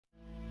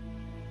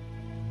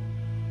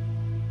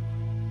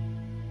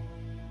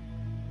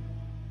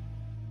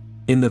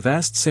In the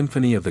vast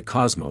symphony of the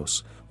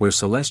cosmos, where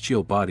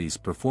celestial bodies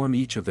perform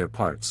each of their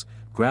parts,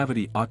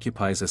 gravity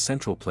occupies a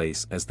central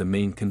place as the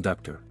main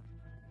conductor.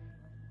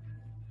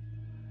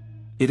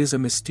 It is a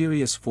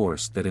mysterious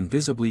force that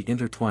invisibly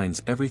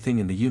intertwines everything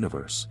in the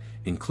universe,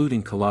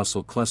 including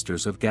colossal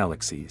clusters of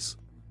galaxies.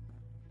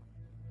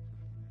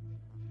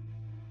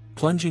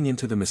 Plunging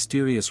into the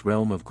mysterious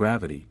realm of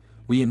gravity,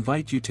 we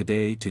invite you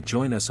today to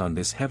join us on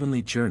this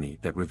heavenly journey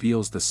that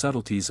reveals the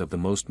subtleties of the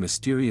most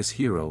mysterious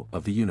hero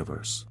of the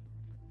universe.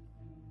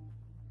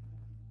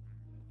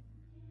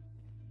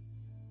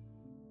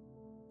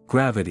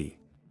 Gravity.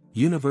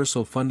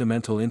 Universal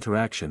fundamental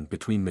interaction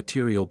between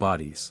material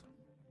bodies.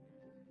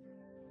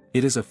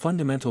 It is a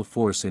fundamental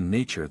force in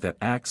nature that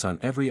acts on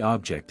every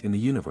object in the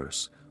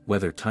universe,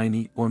 whether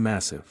tiny or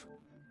massive.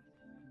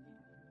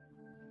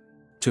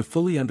 To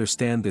fully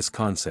understand this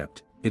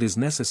concept, it is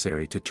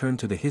necessary to turn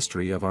to the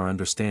history of our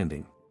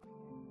understanding.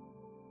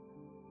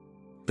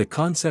 The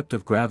concept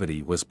of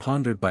gravity was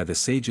pondered by the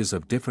sages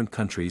of different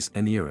countries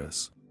and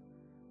eras.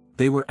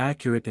 They were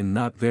accurate and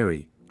not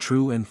very,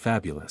 true and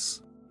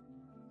fabulous.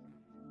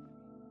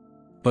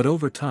 But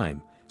over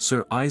time,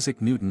 Sir Isaac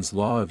Newton's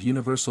law of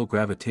universal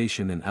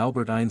gravitation and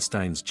Albert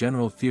Einstein's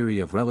general theory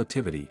of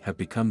relativity have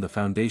become the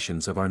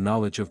foundations of our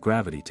knowledge of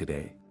gravity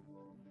today.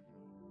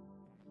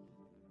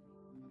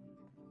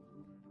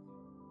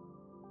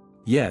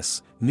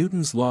 Yes,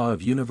 Newton's law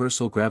of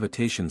universal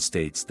gravitation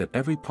states that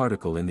every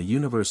particle in the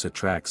universe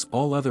attracts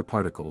all other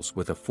particles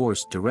with a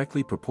force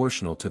directly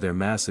proportional to their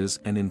masses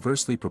and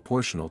inversely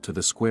proportional to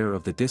the square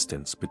of the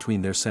distance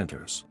between their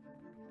centers.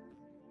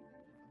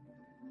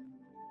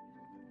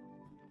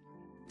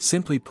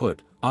 Simply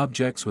put,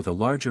 objects with a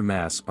larger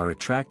mass are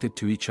attracted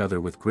to each other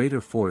with greater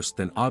force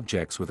than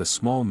objects with a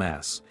small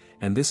mass,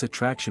 and this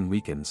attraction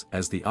weakens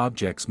as the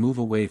objects move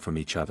away from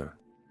each other.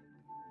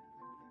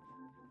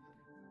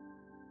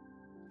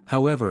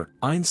 However,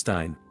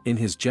 Einstein, in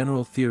his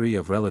general theory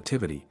of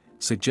relativity,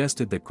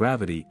 suggested that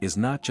gravity is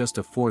not just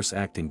a force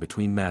acting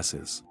between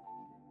masses.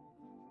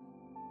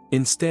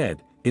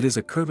 Instead, it is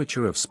a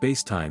curvature of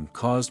spacetime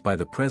caused by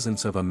the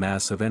presence of a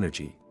mass of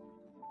energy.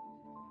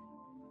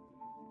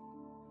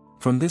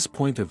 From this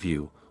point of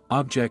view,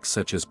 objects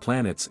such as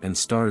planets and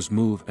stars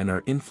move and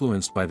are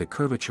influenced by the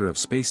curvature of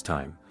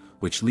spacetime,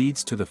 which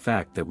leads to the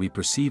fact that we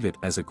perceive it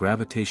as a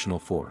gravitational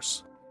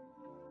force.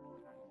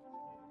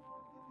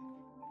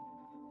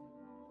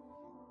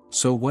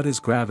 So what is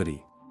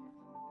gravity?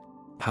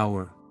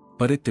 Power.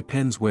 But it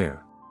depends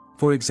where.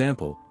 For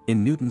example,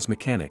 in Newton's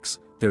mechanics,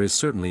 there is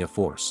certainly a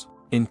force.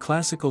 In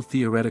classical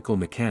theoretical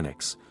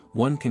mechanics,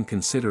 one can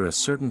consider a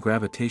certain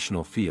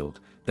gravitational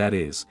field, that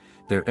is,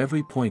 there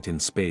every point in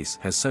space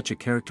has such a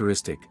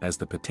characteristic as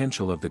the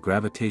potential of the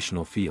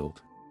gravitational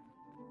field.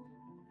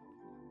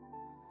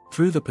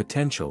 Through the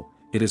potential,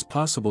 it is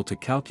possible to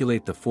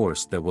calculate the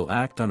force that will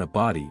act on a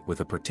body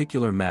with a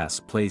particular mass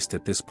placed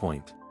at this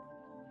point.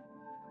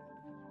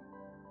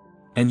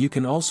 And you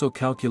can also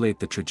calculate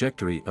the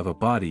trajectory of a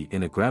body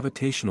in a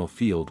gravitational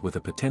field with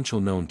a potential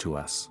known to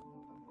us.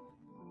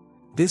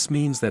 This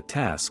means that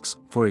tasks,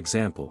 for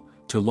example,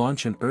 to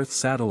launch an Earth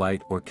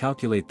satellite or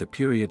calculate the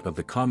period of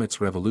the comet's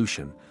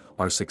revolution,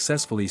 are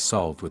successfully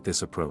solved with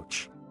this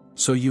approach.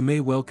 So you may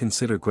well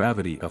consider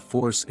gravity a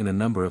force in a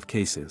number of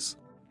cases.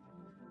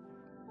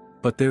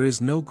 But there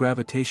is no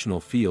gravitational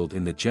field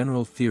in the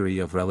general theory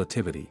of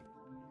relativity.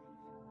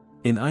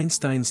 In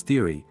Einstein's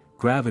theory,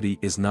 gravity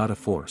is not a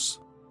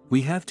force.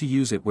 We have to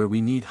use it where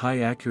we need high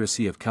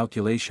accuracy of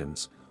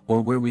calculations,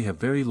 or where we have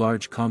very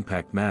large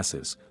compact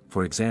masses,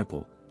 for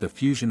example, the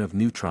fusion of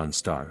neutron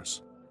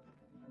stars.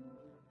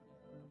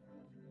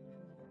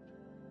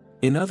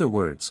 In other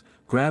words,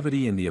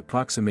 gravity in the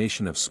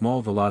approximation of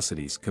small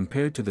velocities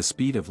compared to the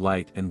speed of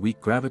light and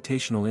weak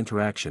gravitational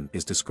interaction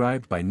is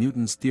described by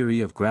Newton's theory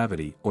of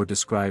gravity or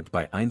described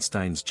by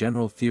Einstein's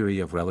general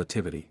theory of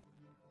relativity.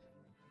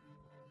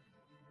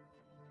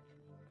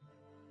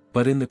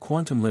 But in the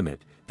quantum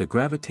limit, the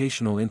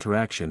gravitational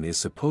interaction is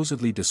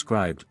supposedly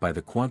described by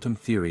the quantum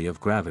theory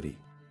of gravity.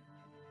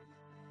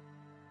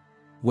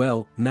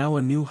 Well, now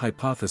a new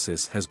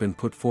hypothesis has been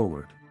put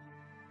forward.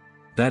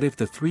 That if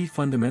the three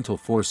fundamental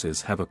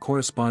forces have a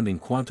corresponding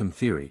quantum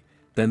theory,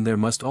 then there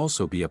must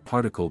also be a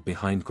particle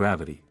behind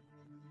gravity.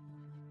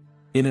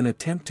 In an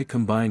attempt to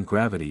combine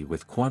gravity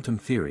with quantum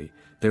theory,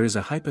 there is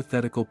a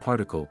hypothetical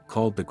particle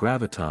called the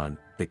graviton,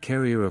 the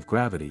carrier of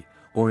gravity,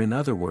 or in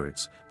other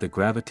words, the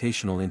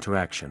gravitational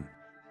interaction.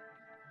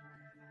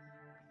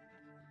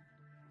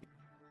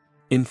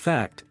 In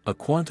fact, a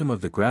quantum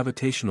of the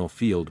gravitational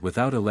field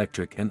without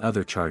electric and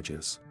other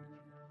charges.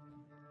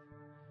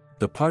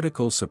 The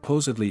particle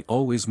supposedly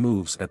always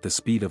moves at the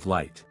speed of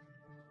light.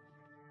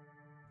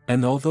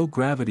 And although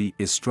gravity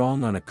is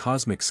strong on a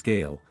cosmic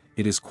scale,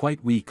 it is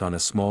quite weak on a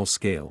small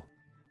scale.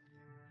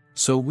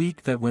 So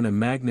weak that when a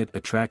magnet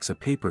attracts a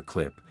paper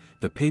clip,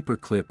 the paper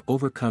clip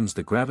overcomes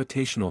the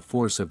gravitational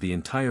force of the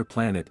entire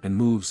planet and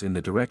moves in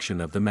the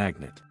direction of the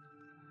magnet.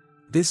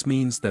 This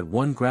means that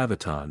one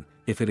graviton,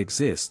 if it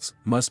exists,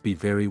 must be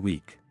very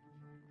weak.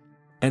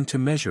 And to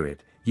measure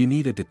it, you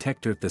need a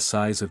detector the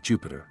size of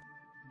Jupiter.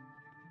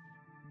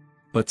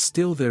 But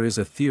still there is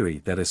a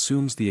theory that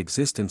assumes the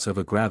existence of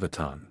a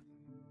graviton.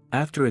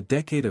 After a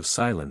decade of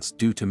silence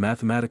due to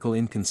mathematical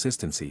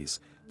inconsistencies,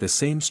 the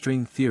same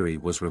string theory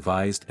was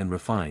revised and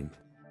refined.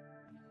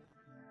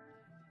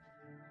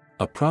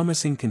 A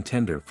promising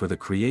contender for the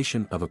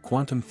creation of a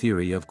quantum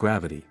theory of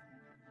gravity.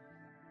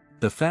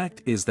 The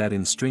fact is that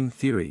in string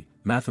theory,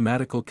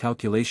 mathematical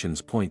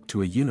calculations point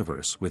to a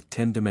universe with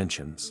 10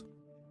 dimensions.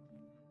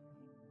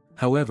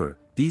 However,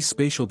 these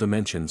spatial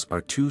dimensions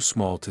are too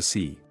small to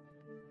see.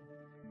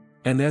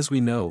 And as we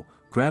know,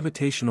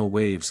 gravitational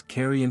waves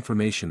carry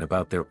information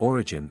about their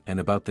origin and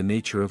about the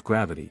nature of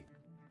gravity.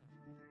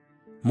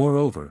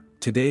 Moreover,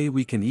 today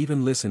we can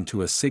even listen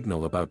to a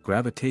signal about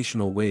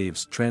gravitational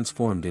waves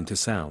transformed into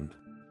sound.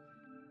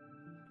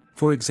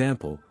 For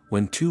example,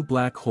 when two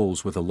black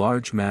holes with a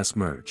large mass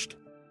merged.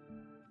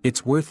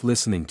 It's worth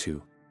listening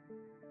to.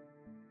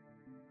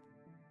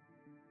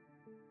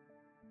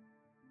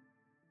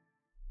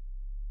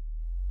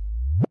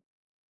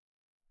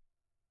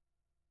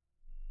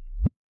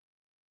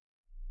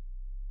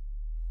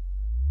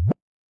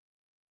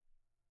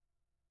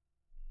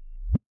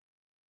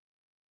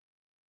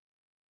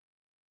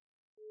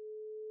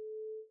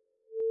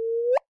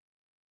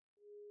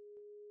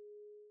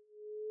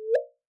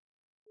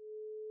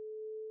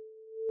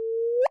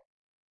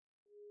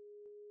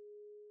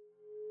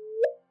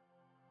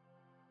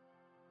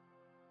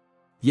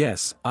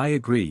 Yes, I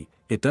agree,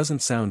 it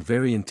doesn't sound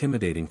very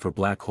intimidating for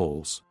black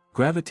holes.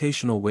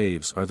 Gravitational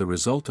waves are the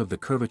result of the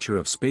curvature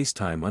of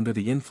spacetime under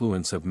the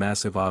influence of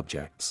massive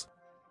objects.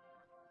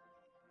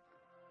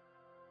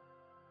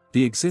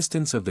 The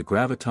existence of the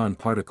graviton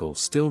particle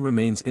still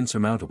remains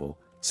insurmountable,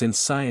 since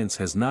science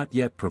has not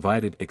yet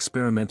provided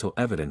experimental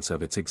evidence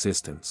of its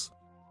existence.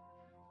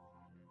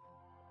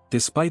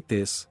 Despite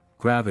this,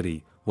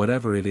 gravity,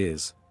 whatever it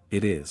is,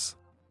 it is.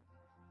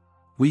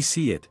 We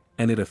see it,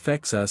 and it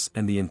affects us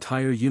and the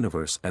entire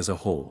universe as a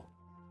whole.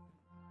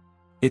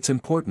 Its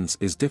importance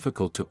is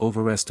difficult to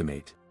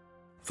overestimate.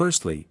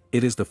 Firstly,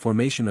 it is the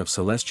formation of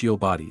celestial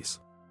bodies.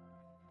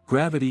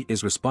 Gravity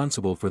is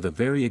responsible for the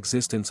very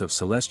existence of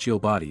celestial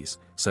bodies,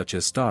 such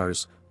as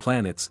stars,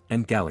 planets,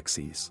 and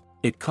galaxies.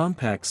 It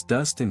compacts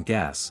dust and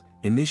gas,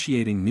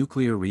 initiating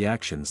nuclear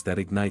reactions that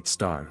ignite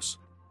stars.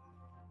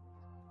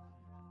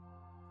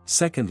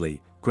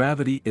 Secondly,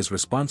 gravity is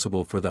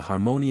responsible for the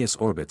harmonious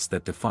orbits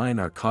that define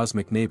our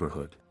cosmic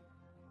neighborhood.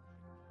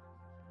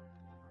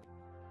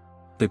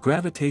 The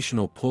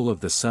gravitational pull of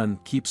the Sun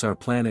keeps our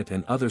planet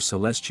and other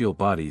celestial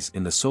bodies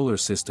in the solar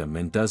system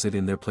and does it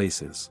in their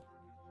places.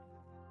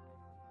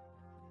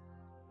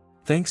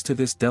 Thanks to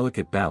this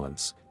delicate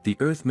balance, the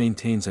Earth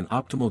maintains an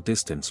optimal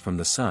distance from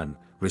the Sun,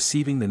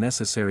 receiving the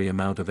necessary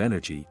amount of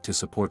energy to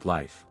support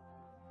life.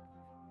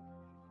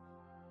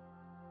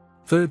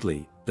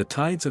 Thirdly, the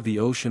tides of the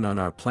ocean on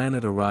our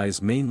planet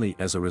arise mainly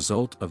as a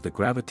result of the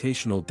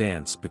gravitational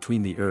dance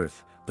between the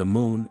Earth, the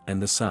Moon,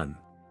 and the Sun.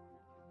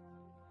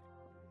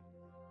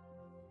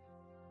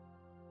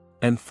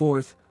 And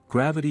fourth,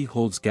 gravity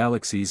holds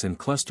galaxies and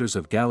clusters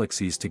of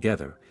galaxies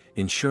together,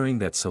 ensuring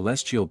that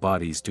celestial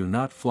bodies do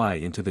not fly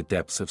into the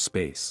depths of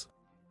space.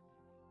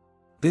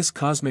 This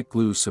cosmic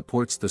glue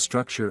supports the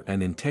structure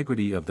and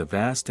integrity of the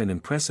vast and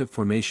impressive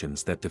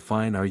formations that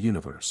define our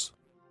universe.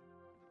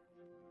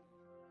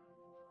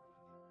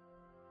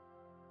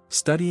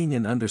 Studying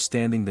and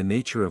understanding the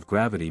nature of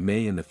gravity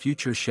may in the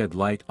future shed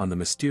light on the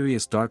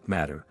mysterious dark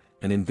matter,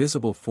 an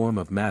invisible form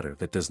of matter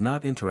that does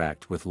not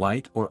interact with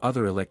light or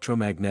other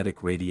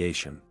electromagnetic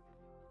radiation.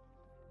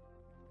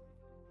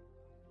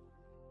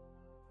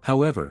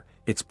 However,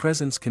 its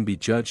presence can be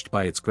judged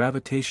by its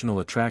gravitational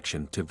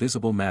attraction to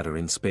visible matter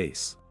in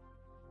space.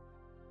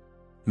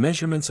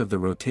 Measurements of the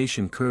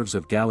rotation curves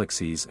of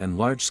galaxies and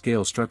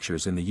large-scale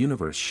structures in the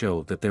universe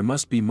show that there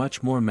must be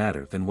much more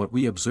matter than what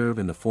we observe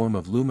in the form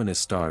of luminous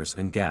stars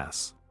and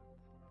gas.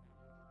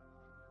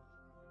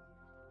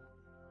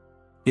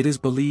 It is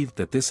believed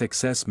that this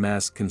excess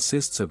mass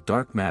consists of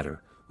dark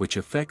matter, which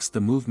affects the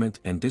movement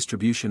and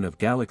distribution of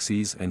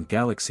galaxies and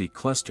galaxy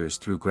clusters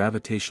through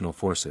gravitational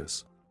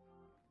forces.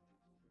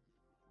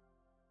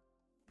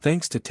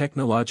 Thanks to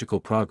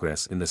technological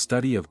progress in the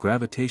study of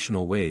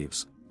gravitational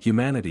waves,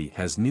 humanity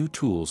has new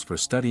tools for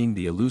studying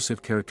the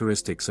elusive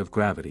characteristics of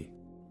gravity.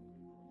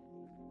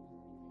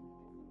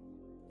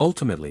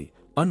 Ultimately,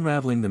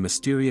 unraveling the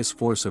mysterious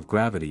force of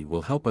gravity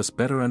will help us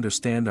better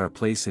understand our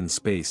place in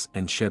space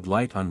and shed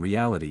light on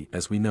reality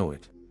as we know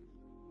it.